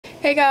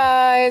Hey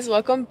guys,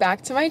 welcome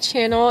back to my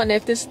channel, and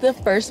if this is the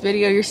first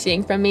video you're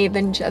seeing from me,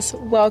 then just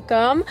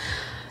welcome.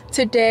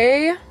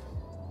 Today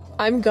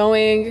I'm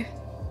going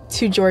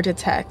to Georgia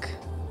Tech.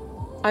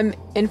 I'm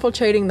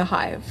infiltrating the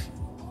Hive.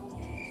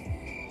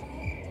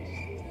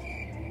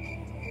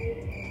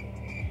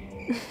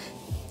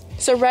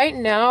 So right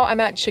now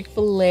I'm at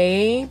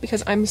Chick-fil-A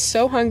because I'm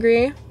so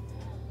hungry,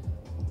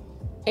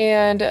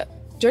 and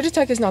Georgia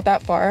Tech is not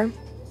that far.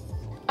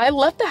 I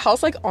left the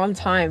house like on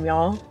time,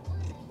 y'all.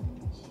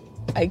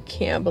 I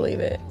can't believe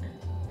it.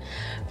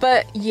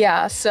 But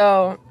yeah,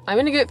 so I'm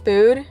gonna get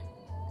food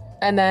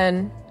and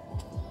then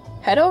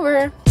head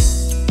over.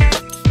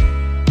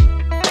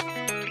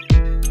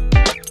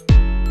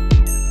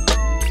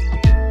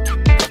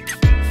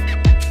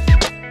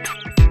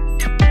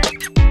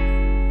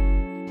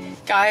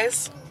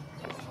 Guys,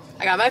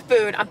 I got my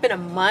food. I'm finna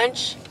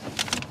munch.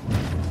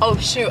 Oh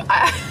shoot,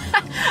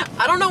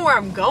 I don't know where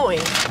I'm going.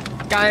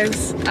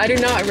 Guys, I do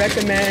not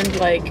recommend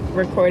like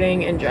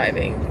recording and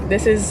driving.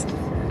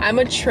 I'm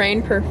a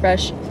trained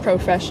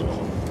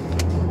professional.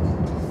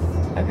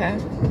 Okay?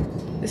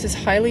 This is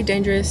highly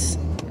dangerous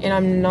and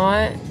I'm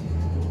not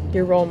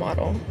your role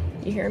model.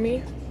 You hear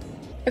me?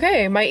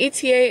 Okay, my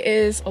ETA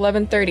is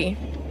 11:30.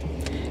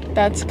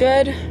 That's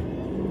good.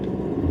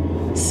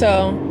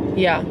 So,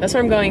 yeah, that's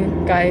where I'm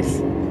going,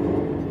 guys.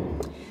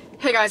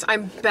 Hey guys,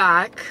 I'm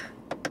back.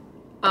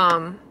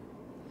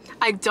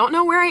 I don't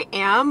know where I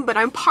am, but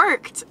I'm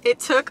parked. It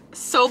took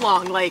so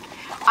long. Like,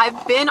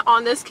 I've been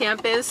on this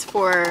campus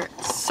for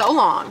so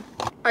long.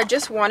 I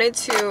just wanted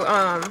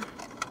to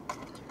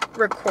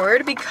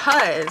record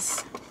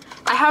because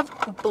I have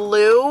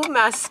blue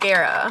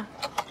mascara.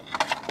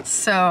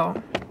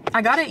 So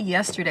I got it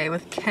yesterday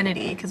with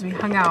Kennedy because we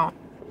hung out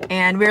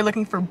and we were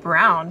looking for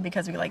brown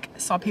because we like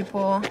saw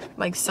people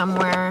like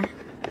somewhere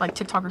like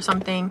TikTok or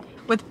something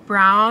with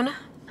brown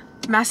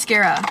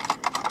mascara.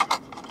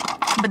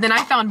 But then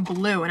I found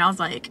blue and I was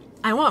like,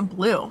 I want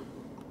blue.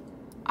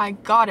 I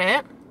got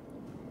it.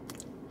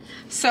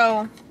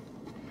 So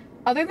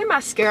other than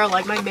mascara,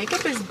 like my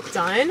makeup is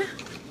done.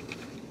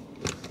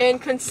 And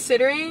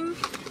considering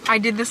I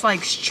did this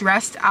like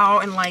stressed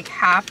out and like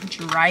half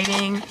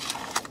driving,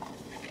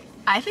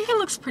 I think it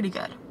looks pretty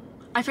good.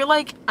 I feel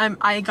like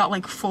I got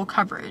like full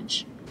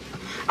coverage.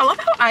 I love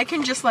how I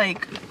can just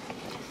like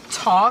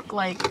talk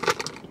like,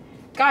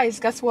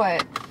 guys, guess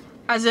what?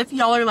 As if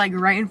y'all are like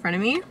right in front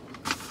of me.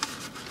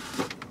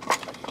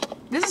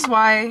 This is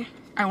why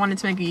I wanted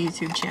to make a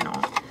YouTube channel.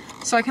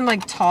 So I can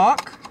like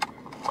talk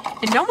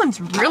and no one's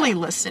really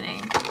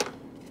listening.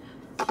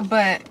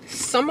 But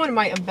someone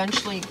might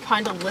eventually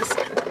kind of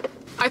listen.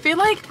 I feel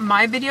like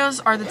my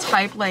videos are the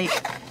type like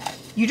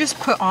you just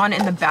put on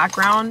in the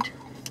background.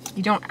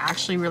 You don't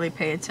actually really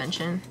pay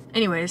attention.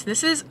 Anyways,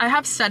 I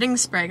have setting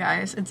spray,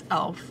 guys. It's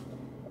e.l.f.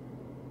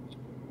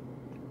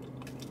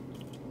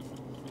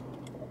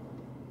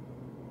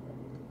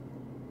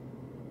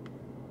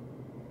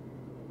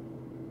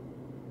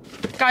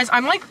 Guys,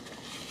 I'm like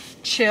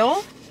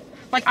chill.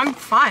 Like I'm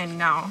fine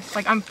now.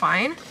 Like I'm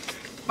fine.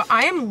 But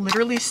I am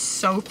literally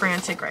so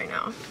frantic right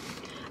now.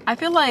 I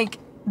feel like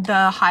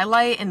the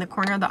highlight in the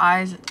corner of the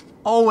eye is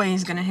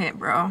always gonna hit,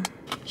 bro.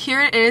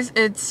 Here it is.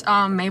 It's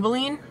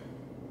Maybelline.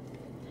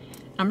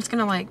 I'm just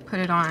gonna like put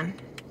it on.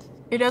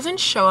 It doesn't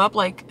show up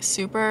like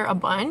super a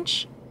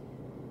bunch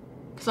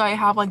because I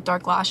have like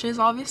dark lashes,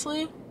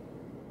 obviously.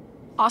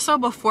 Also,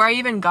 before I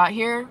even got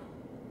here,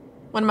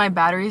 one of my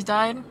batteries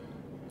died.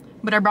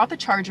 But I brought the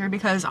charger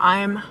because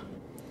I'm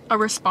a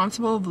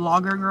responsible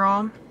vlogger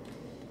girl.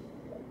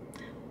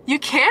 You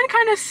can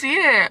kind of see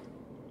it.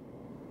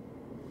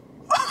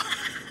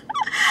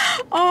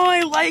 Oh,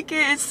 I like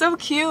it. It's so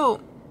cute.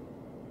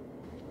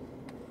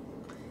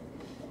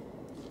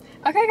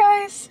 Okay,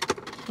 guys.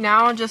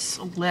 Now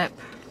just lip.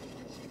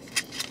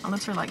 My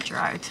lips are like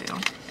dry too.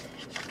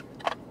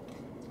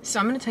 So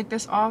I'm gonna take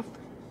this off.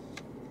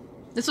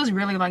 This was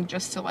really like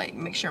just to like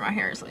make sure my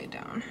hair is laid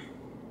down.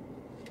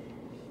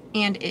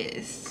 And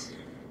is.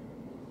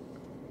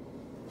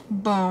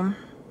 Boom.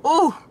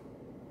 Ooh.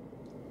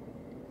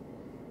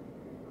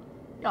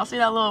 Y'all see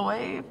that little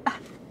wave?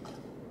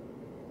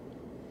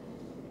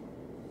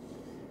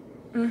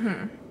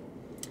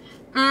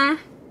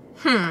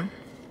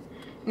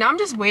 Now I'm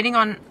just waiting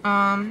on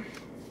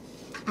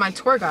my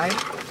tour guide.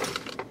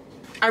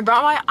 I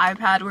brought my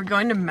iPad. We're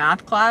going to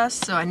math class,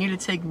 so I need to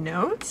take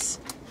notes.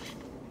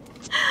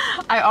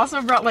 I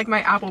also brought like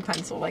my Apple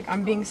Pencil. Like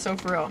I'm being so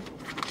for real.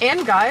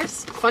 And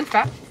guys, fun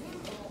fact,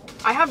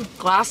 I have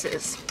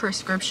glasses,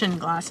 prescription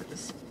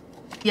glasses.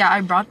 Yeah, I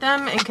brought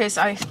them in case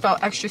I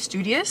felt extra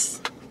studious.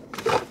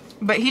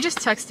 But he just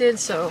texted,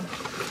 so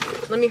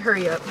let me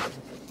hurry up.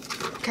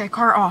 Okay,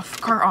 car off,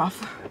 car off.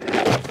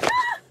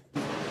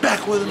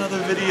 Back with another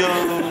video.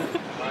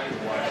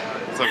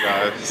 What's up,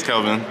 guys? It's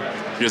Kelvin.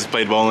 We just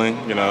played bowling.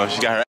 You know, she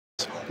got her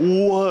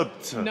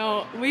What?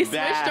 No, we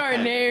switched our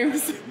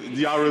names Do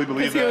y'all really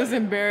believe because he that? was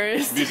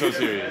embarrassed. Be so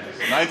serious.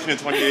 19 and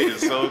 28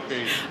 is so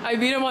crazy. I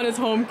beat him on his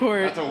home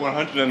court. That's a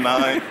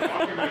 109.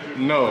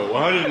 No,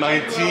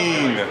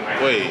 119.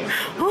 Wait,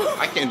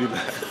 I can't do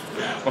that.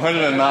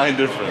 109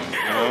 difference, you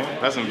know?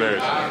 That's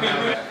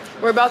embarrassing.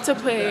 We're about to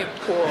play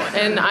pool,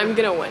 and I'm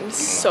gonna win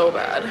so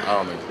bad. I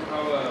don't think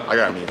so. I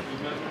got me.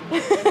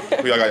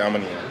 Who y'all got y'all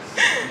money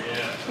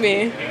on?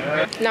 Me.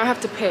 Now I have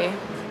to pay.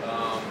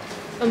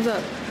 Thumbs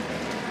up.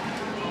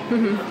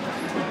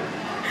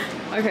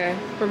 Okay,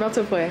 we're about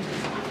to play.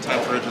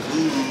 Time for it to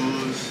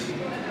lose.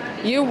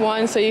 You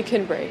won, so you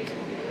can break.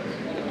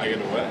 I get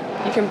a what?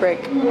 You can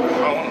break. I don't want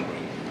to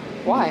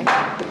break. Why? I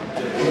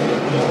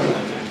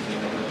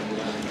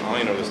don't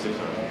even know this thing.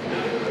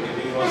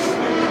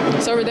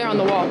 It's over there on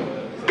the wall.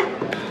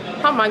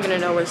 How am I gonna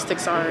know where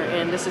sticks are?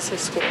 And this is his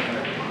school.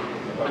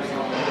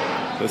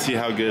 Let's see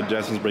how good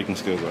Jasmine's breaking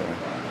skills are.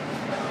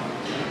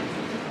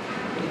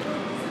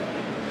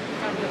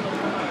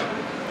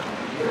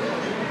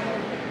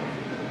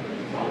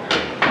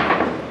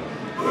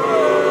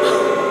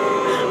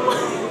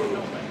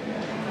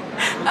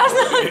 That's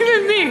not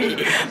even me.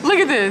 Look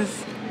at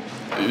this.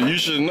 You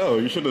should know.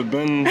 You should have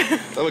been.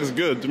 That looks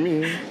good to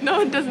me.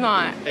 No, it does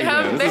not. They Hey,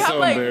 have, man, they this is have so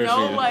like embarrassing.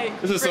 no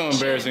like. This is so friction.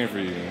 embarrassing for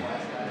you.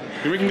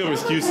 You're making up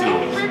excuses.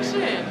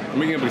 Friction. You're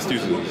making up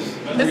excuses.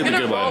 It's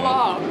gonna roll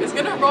off. It's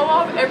gonna roll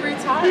off every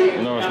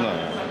time. No, it's not.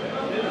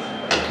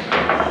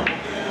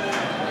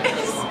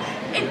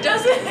 It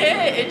doesn't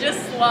hit. It just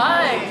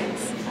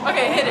slides.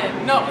 Okay, hit it.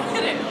 No,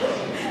 hit it.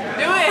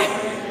 Do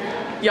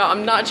it. Yo,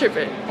 I'm not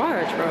tripping.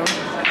 Watch, bro.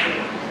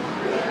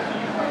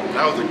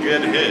 That was a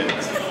good hit.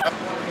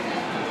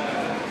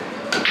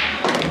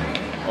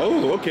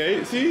 Oh,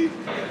 okay. See?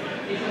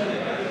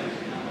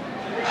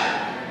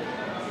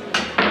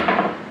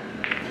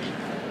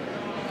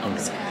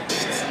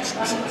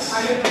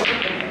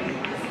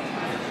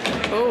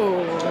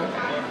 Oh.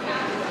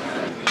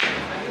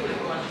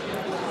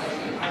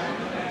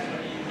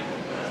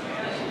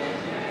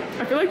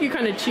 I feel like you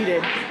kind of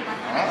cheated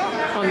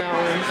on that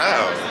one.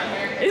 How?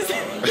 It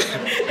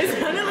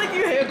sounded like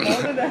you hit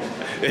both of them.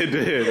 It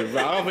did,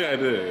 but I don't think I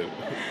did.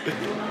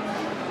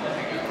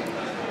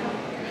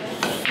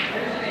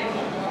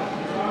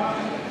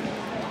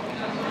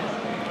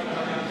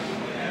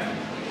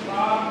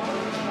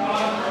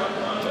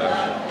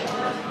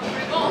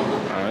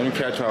 Alright, let me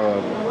catch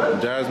y'all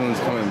up. Jasmine's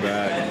coming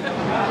back.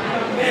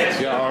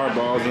 She got all her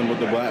balls in with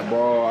the black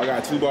ball. I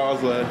got 2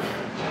 balls left.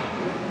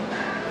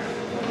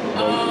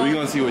 But we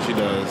gonna see what she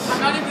does. I'm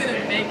not even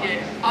gonna make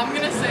it. I'm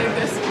gonna save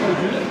this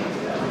one.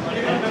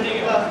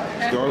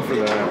 Go for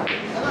that.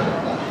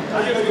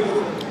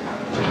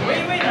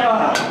 Wait.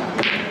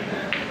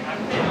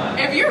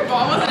 If your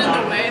ball wasn't in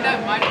the way,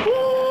 that might.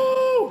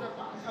 Woo!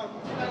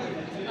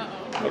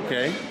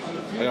 Okay,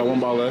 I got 1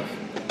 ball left.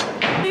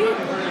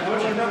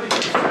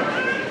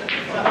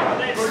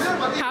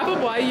 Half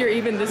of why you're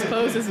even this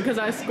close is because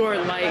I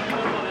scored like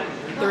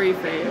 3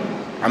 for you.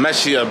 I'm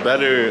actually a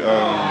better,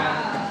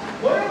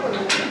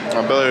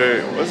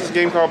 what's this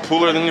game called?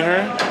 Pooler than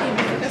her?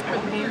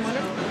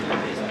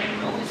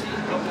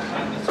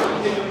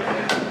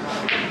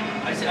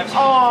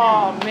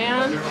 Oh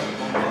man.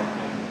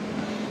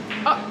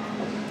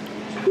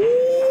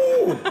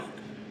 Woo!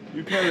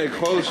 You playing it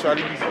close,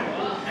 shawty.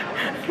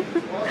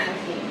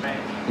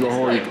 What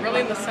hole are you? Like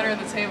really in the center of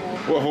the table.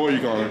 What hole are you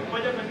calling?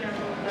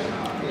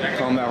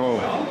 Calling that hole.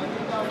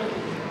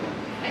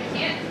 I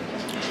can't.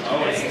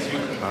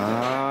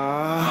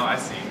 Ah. Oh, I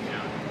see.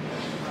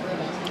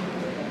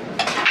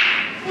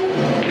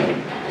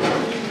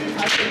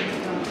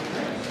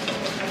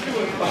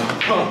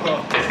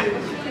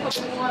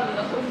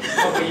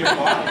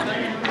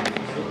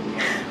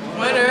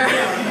 Winner.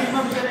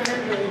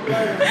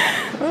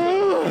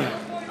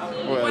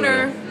 Whatever.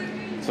 Winner.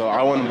 So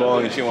I won the ball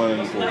and she won in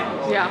the pool.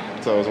 Yeah.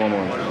 So it was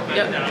 1-1.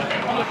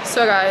 Yep.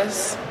 So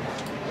guys,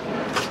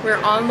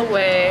 we're on the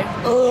way.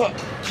 Oh,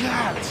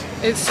 God.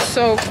 It's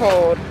so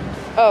cold.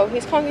 Oh,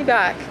 he's calling me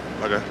back.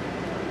 Okay.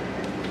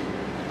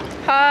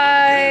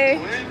 Hi.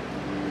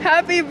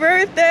 Happy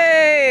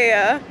birthday.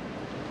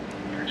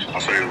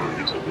 I'll say it on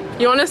YouTube.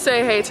 You want to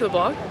say hey to the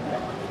vlog?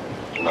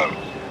 No,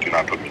 do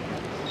not put me.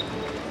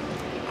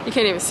 You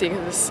can't even see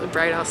because it's so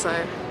bright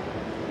outside.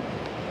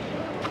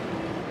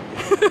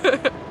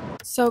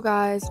 So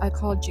guys, I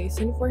called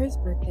Jason for his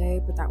birthday,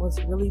 but that was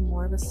really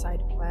more of a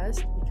side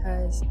quest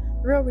because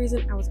the real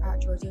reason I was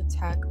at Georgia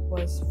Tech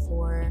was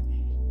for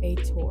a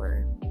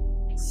tour.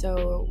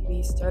 So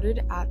we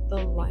started at the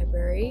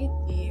library,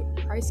 the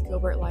Price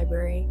Gilbert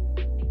Library,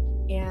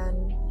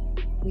 and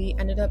we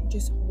ended up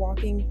just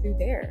walking through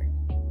there.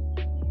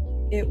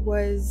 It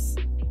was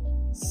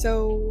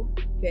so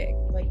big.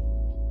 Like,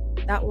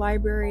 that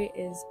library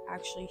is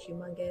actually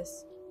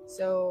humongous.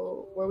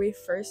 So where we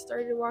first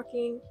started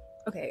walking,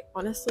 okay,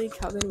 honestly,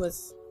 Calvin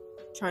was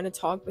trying to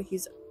talk, but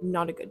he's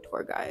not a good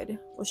tour guide.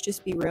 Let's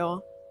just be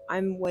real.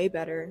 I'm way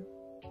better.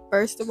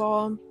 First of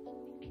all,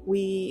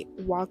 we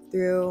walked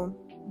through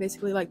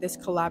basically like this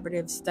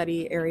collaborative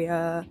study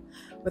area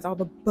with all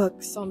the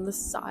books on the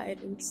side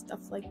and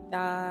stuff like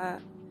that,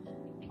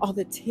 all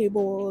the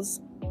tables,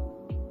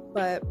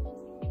 but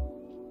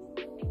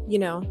you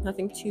know,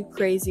 nothing too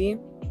crazy.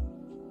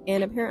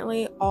 And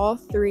apparently all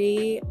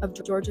 3 of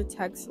Georgia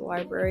Tech's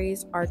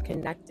libraries are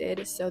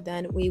connected. So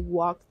then we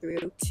walked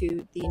through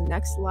to the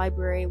next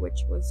library,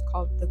 which was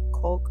called the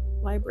Kolk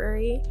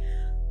Library.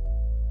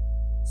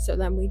 So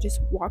then we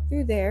just walked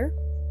through there.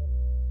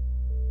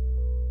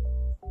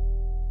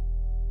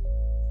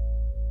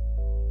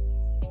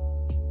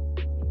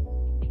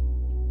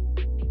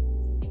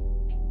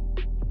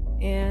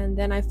 And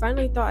then I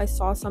finally thought I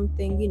saw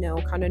something, you know,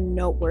 kind of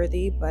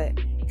noteworthy, but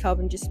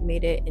Kelvin just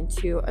made it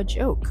into a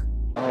joke.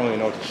 I don't really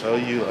know what to show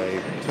you. Like,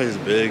 this place is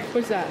big.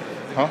 What's that?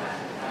 Huh?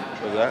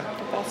 What's that?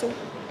 A fossil?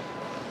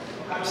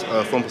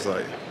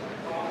 Foamposite.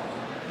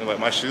 And like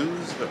my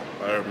shoes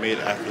are made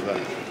after that.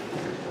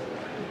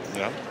 You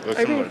know? They look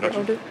similar,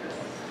 don't you?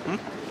 Are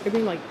you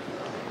being like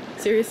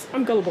serious?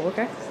 I'm gullible,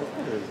 okay?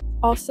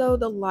 Also,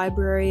 the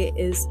library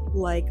is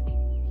like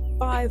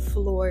 5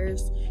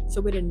 floors,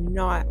 so we did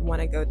not want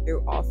to go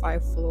through all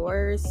 5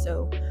 floors,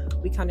 so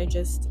we kind of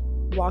just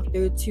walked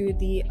through to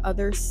the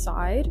other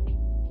side.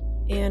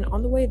 And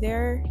on the way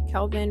there,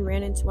 Kelvin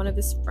ran into one of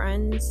his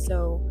friends,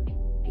 so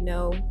you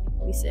know,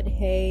 we said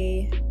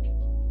hey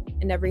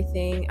and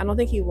everything. I don't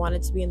think he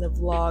wanted to be in the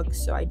vlog,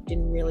 so I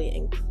didn't really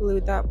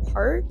include that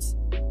part.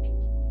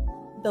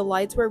 The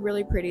lights were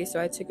really pretty,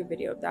 so I took a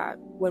video of that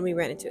when we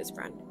ran into his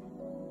friend.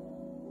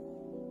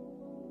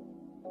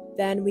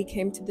 Then we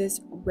came to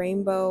this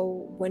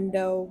rainbow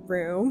window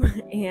room,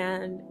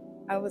 and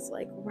I was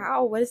like,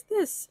 wow, what is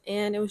this?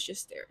 And it was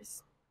just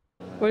stairs.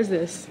 What is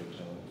this?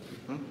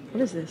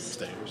 What is this?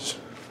 Stairs.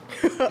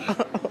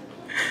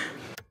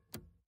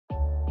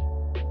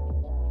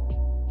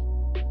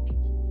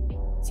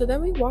 So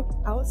then we walked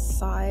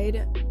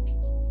outside.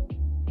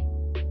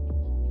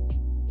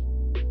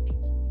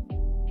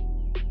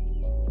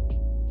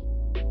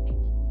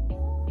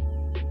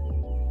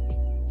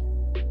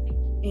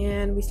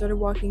 And we started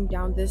walking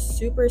down this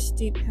super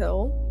steep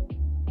hill.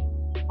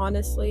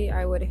 Honestly,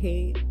 I would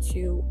hate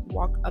to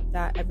walk up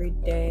that every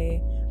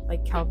day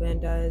like Kelvin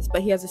does,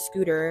 but he has a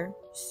scooter,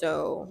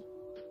 so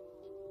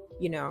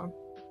you know,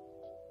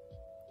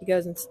 he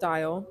goes in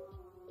style,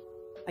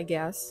 I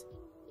guess.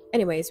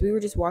 Anyways, we were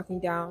just walking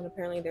down.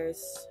 Apparently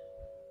there's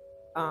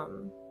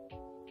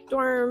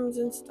dorms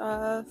and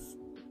stuff,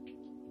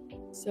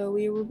 so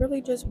we were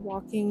really just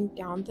walking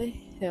down the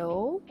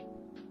hill.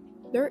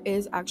 There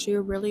is actually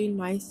a really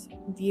nice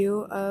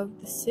view of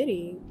the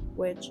city,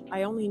 which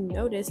I only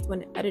noticed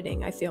when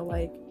editing. I feel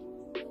like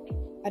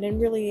I didn't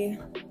really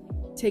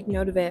take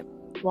note of it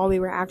while we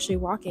were actually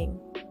walking,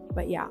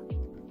 but yeah.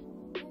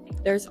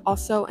 There's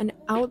also an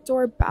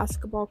outdoor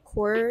basketball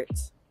court,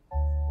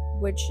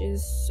 which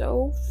is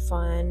so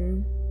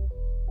fun.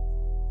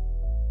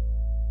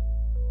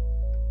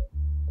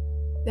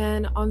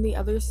 Then on the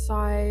other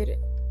side,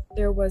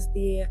 there was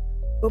the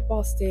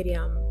football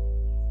stadium.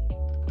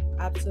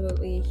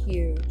 Absolutely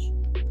huge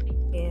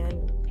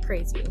and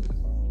crazy.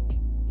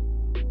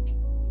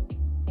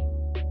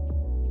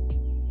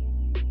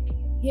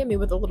 He hit me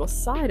with a little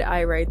side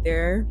eye right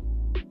there.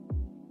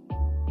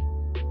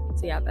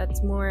 So yeah,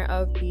 that's more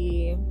of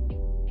the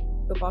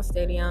football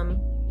stadium.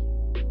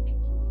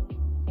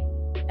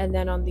 And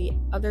then on the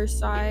other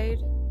side,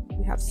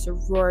 we have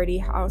sorority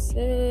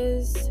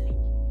houses,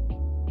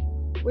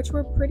 which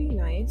were pretty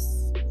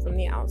nice from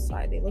the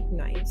outside. They look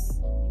nice.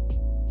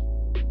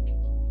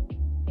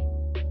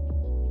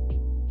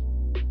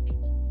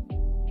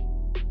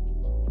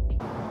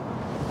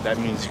 That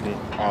means you can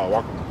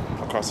walk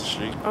across the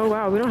street. Oh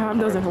wow, we don't have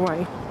those in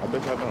Hawaii. I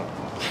bet I don't.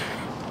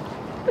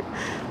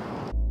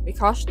 We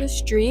crossed the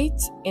street,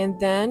 and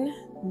then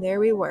there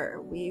we were.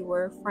 We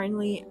were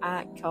finally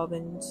at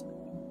Kelvin's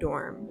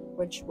dorm,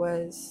 which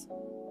was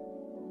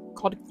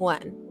called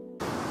Glen.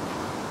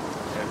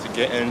 And to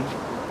get in,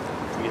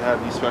 we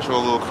have these special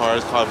little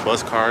cars called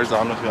bus cars. I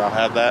don't know if y'all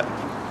have that.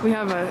 We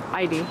have an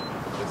ID.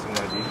 That's an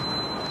ID.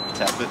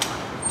 Tap it.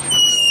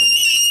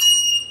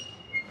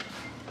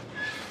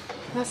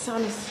 That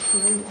sound is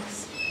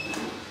horrendous.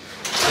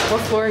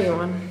 What floor are you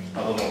on? I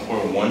live on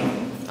floor 1.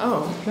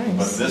 Oh, But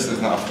nice. this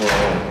is not floor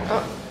 1.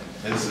 Oh,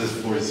 This is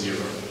floor 0.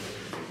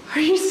 are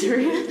you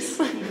serious?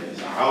 I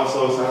was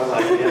so excited. I was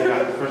like, yeah, I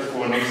got the first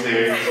floor, no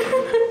stairs.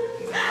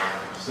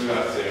 Nah, still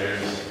got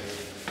stairs. You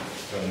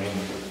know what I mean?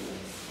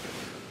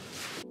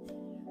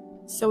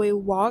 So we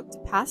walked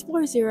past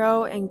floor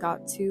 0 and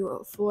got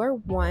to floor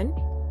 1.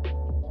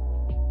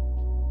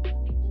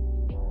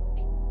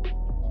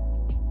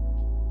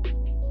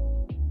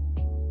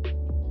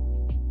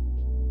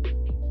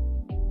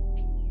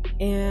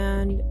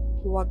 And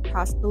walked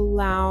past the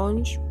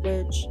lounge,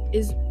 which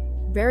is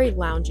very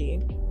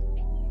loungy.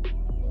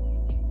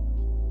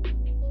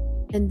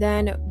 And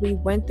then we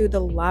went through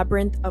the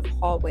labyrinth of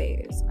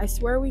hallways. I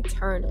swear we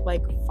turned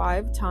like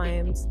 5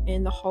 times,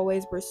 and the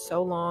hallways were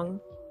so long.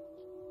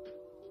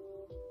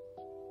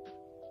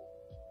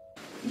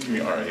 Give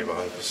me RA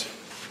vibes.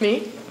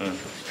 Me?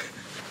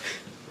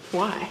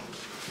 Why?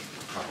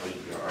 Oh,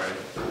 you alright?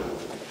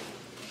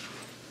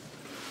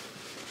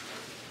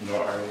 You know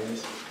what RA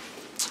is?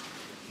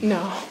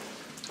 No.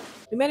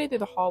 We made it through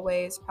the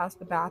hallways, past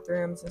the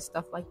bathrooms and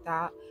stuff like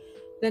that.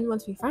 Then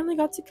once we finally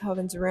got to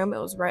Kelvin's room, it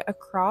was right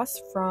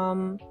across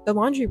from the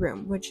laundry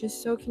room, which is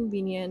so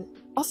convenient.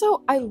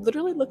 Also, I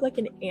literally look like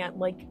an ant.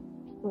 Like,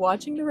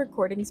 watching the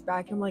recordings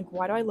back, I'm like,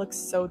 why do I look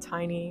so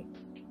tiny?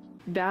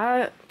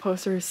 That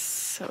poster is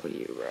so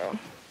you, bro.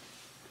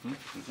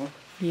 Mm-hmm.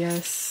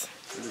 Yes.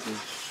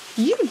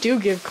 You do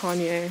give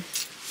Kanye.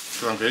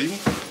 So I'm getting?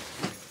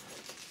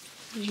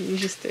 You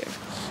just do.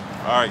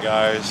 Alright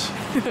guys,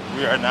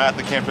 we are now at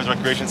the campus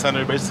recreation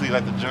center, basically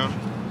like the gym.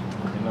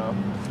 You know,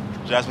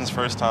 Jasmine's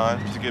first time,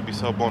 she's gonna be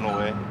so blown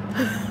away.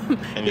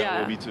 And yeah,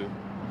 we'll be too.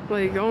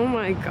 Like, oh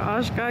my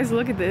gosh, guys,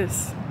 look at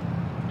this.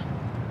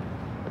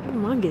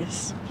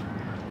 Humongous.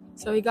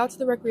 So we got to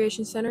the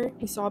recreation center,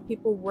 we saw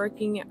people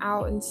working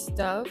out and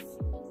stuff.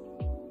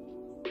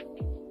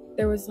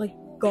 There was like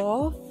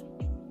golf,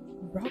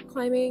 rock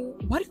climbing.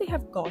 Why do they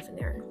have golf in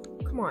there?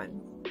 Come on,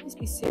 please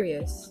be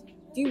serious.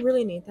 Do you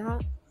really need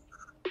that?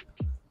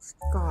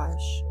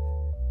 Gosh.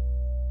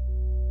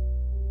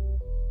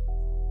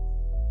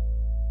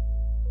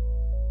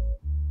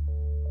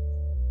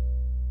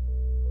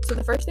 So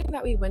the first thing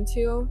that we went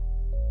to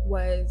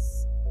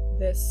was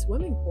this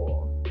swimming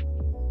pool,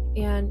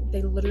 and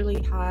they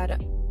literally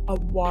had a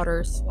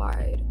water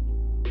slide.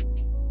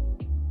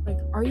 Like,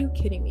 are you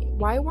kidding me?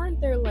 Why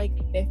weren't there like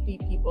 50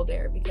 people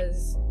there?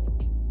 Because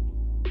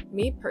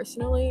me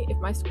personally, if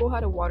my school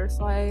had a water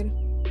slide,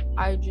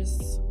 I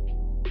just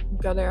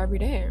go there every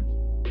day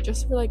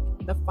just for like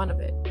the fun of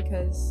it,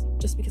 because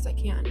I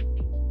can.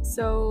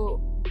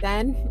 So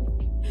then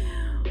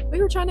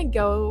we were trying to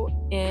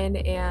go in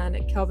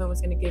and Kelvin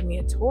was going to give me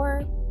a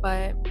tour,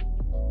 but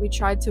we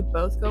tried to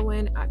both go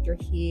in after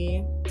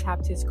he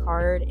tapped his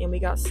card and we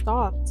got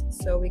stopped.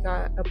 So we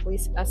got a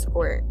police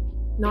escort,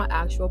 not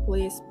actual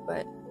police,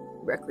 but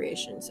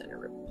recreation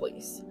center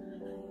police.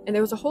 And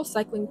there was a whole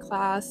cycling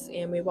class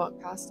and we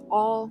walked past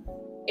all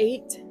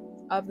 8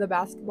 of the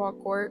basketball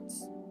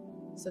courts.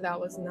 So that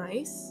was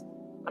nice.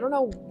 I don't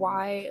know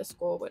why a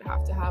school would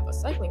have to have a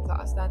cycling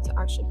class. That's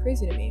actually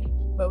crazy to me.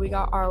 But we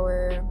got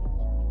our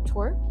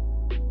tour.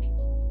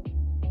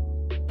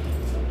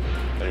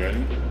 Are you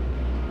ready?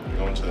 We're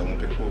going to the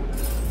Olympic pool.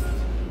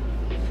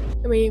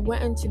 And we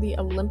went into the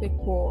Olympic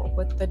pool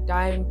with the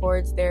diving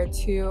boards there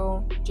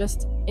too.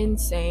 Just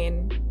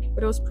insane.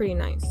 But it was pretty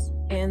nice.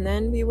 And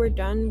then we were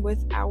done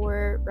with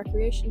our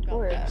recreation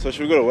tour. So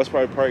should we go to West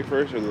Park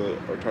first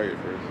or Target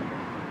first?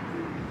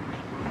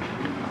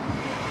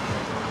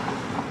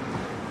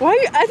 Why are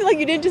you acting like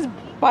you didn't just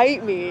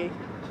bite me?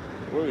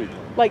 Wait.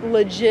 Like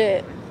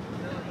legit.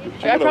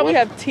 I probably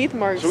have teeth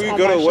marks. Should we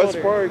go to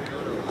West Park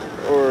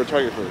or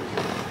Target first?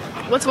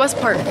 What's West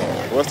Park?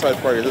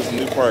 Westside Park. This is a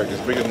new park. It's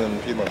bigger than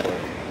Piedmont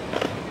Park.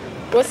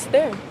 What's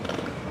there?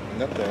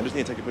 Nothing. I just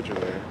need to take a picture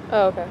there.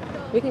 Oh, okay.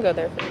 We can go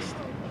there first.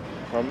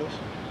 Promise?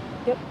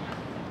 Yep.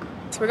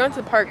 So we're going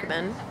to the park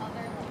then.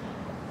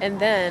 And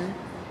then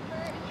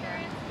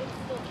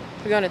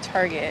we're going to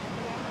Target.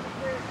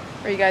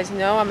 Where you guys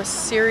know I'm a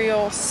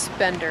serial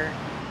spender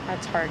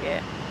at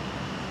Target.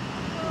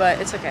 But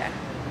it's okay.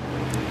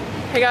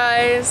 Hey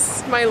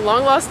guys, my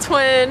long lost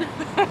twin.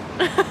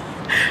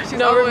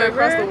 She's all the way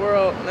across the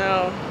world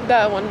now.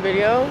 That one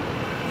video.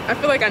 I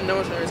feel like I know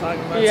what you're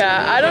talking about.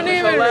 Yeah, I don't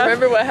even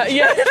remember what happened.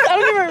 Yeah, I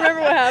don't even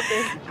remember what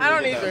happened. I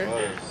don't either.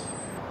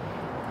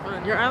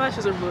 Your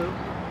eyelashes are blue.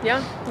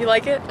 Yeah, you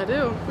like it? I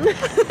do.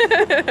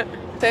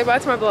 Say bye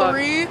to my vlog.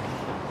 3.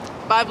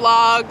 Bye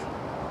vlog.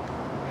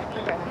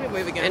 Okay. I can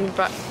wave again. And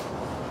bye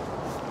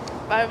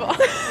vlog.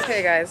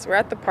 Okay guys, we're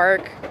at the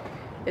park.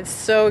 It's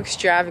so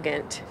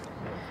extravagant.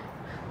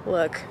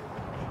 Look.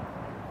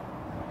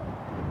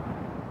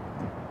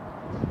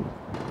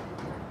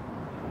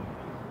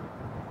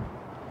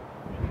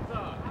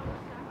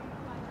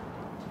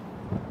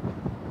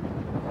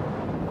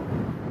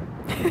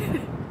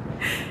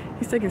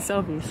 He's taking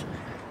selfies.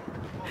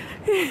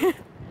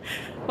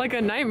 Like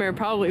a nightmare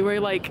probably, where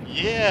like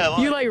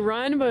you like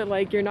run but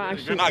like you're not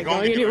actually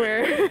going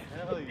anywhere. Hell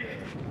yeah.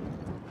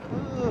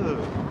 Ugh, I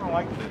don't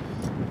like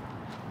this.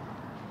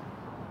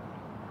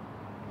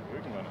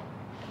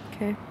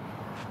 Okay.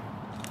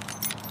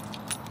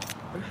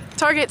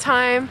 Target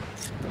time.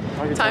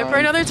 Time for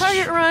another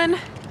Target run.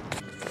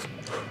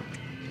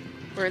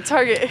 We're in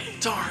Target.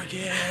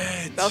 Target!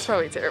 That was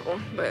probably terrible,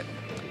 but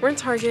we're in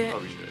Target.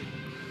 Oh,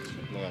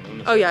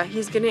 Oh yeah,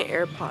 he's getting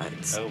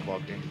AirPods. I love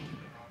vlogging.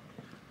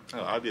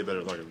 Oh, I'd be a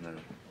better vlogger than her.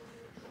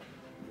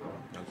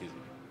 No kidding.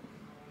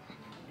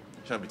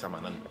 Shouldn't be talking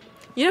about nothing.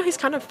 You know he's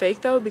kind of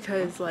fake though,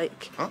 because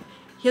like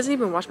he hasn't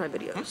even watched my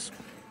videos. Huh?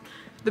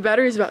 The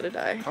battery's about to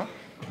die. Huh?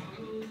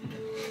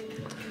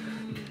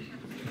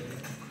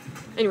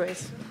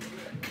 Anyways.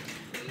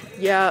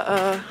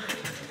 Yeah,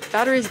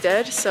 battery's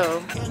dead,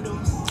 so.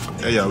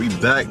 Yeah, we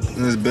back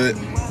in this bit.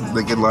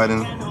 They get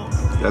lighting.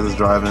 Guys is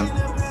driving.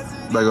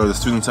 Better go to the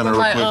student center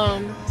real quick.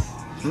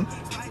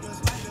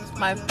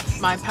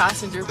 My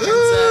passenger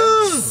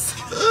princess.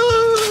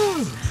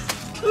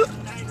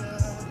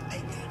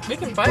 We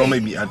can fight. Don't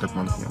make me act up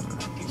on camera.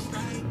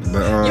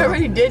 But You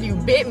already did. You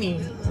bit me.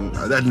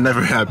 that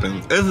never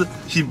happened.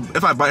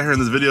 If I bite her in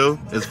this video,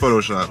 it's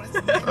Photoshop.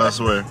 I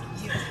swear.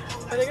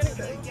 Are they gonna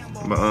go?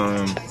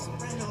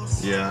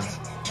 But yeah,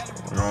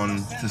 we're going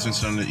to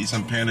Switzerland to eat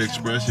some Panda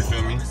Express. You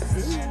feel me?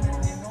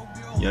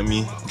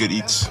 Yummy, good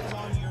eats.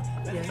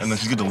 Yes. And then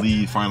she's gonna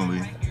leave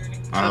finally.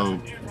 I hope.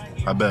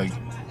 I beg.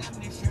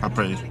 I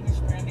pray.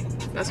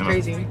 That's You know.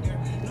 crazy.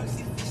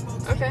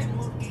 Okay.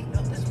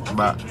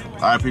 But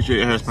I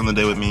appreciate her spending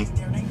the day with me.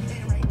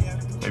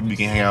 Maybe we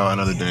can hang out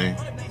another day.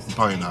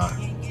 Probably not.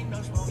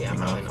 Yeah, You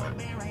know. probably not.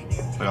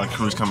 I got a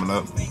cruise coming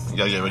up. You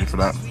gotta get ready for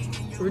that.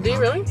 Do you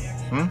really?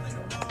 Hmm?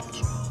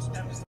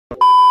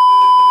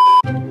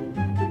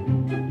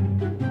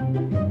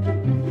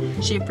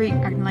 She a freak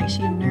acting like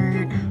she a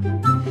nerd.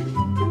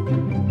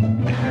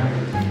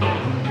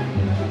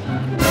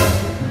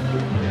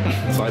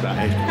 Side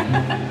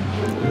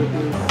eye.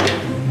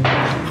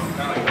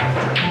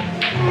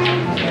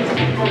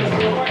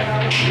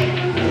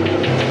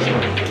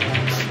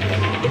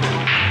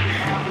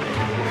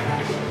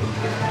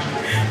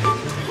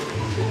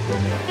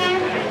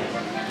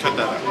 Cut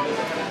that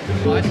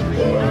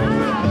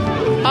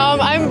out.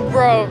 I'm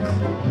broke.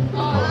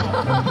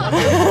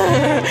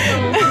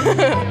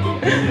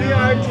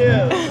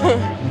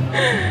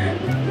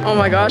 Oh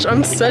my gosh,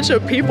 I'm such a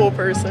people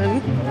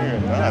person.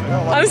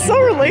 I'm so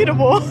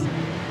relatable.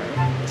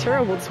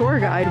 Terrible tour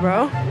guide,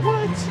 bro.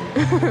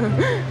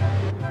 What?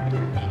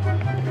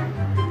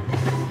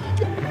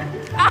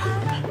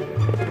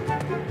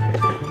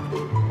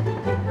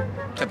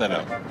 Cut that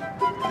out.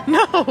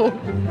 No.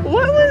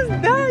 What was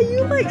that?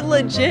 You like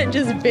legit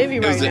just bit me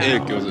It right was an now.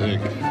 ick. It was an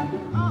ick.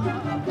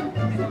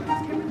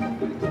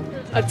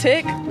 A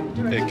tick?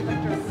 Ick.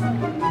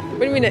 What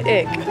do you mean an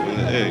ick? It was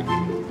an ick.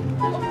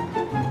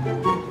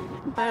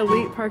 My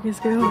elite parking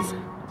skills.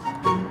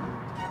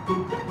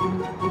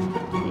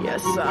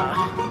 Yes,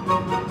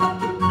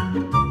 sir.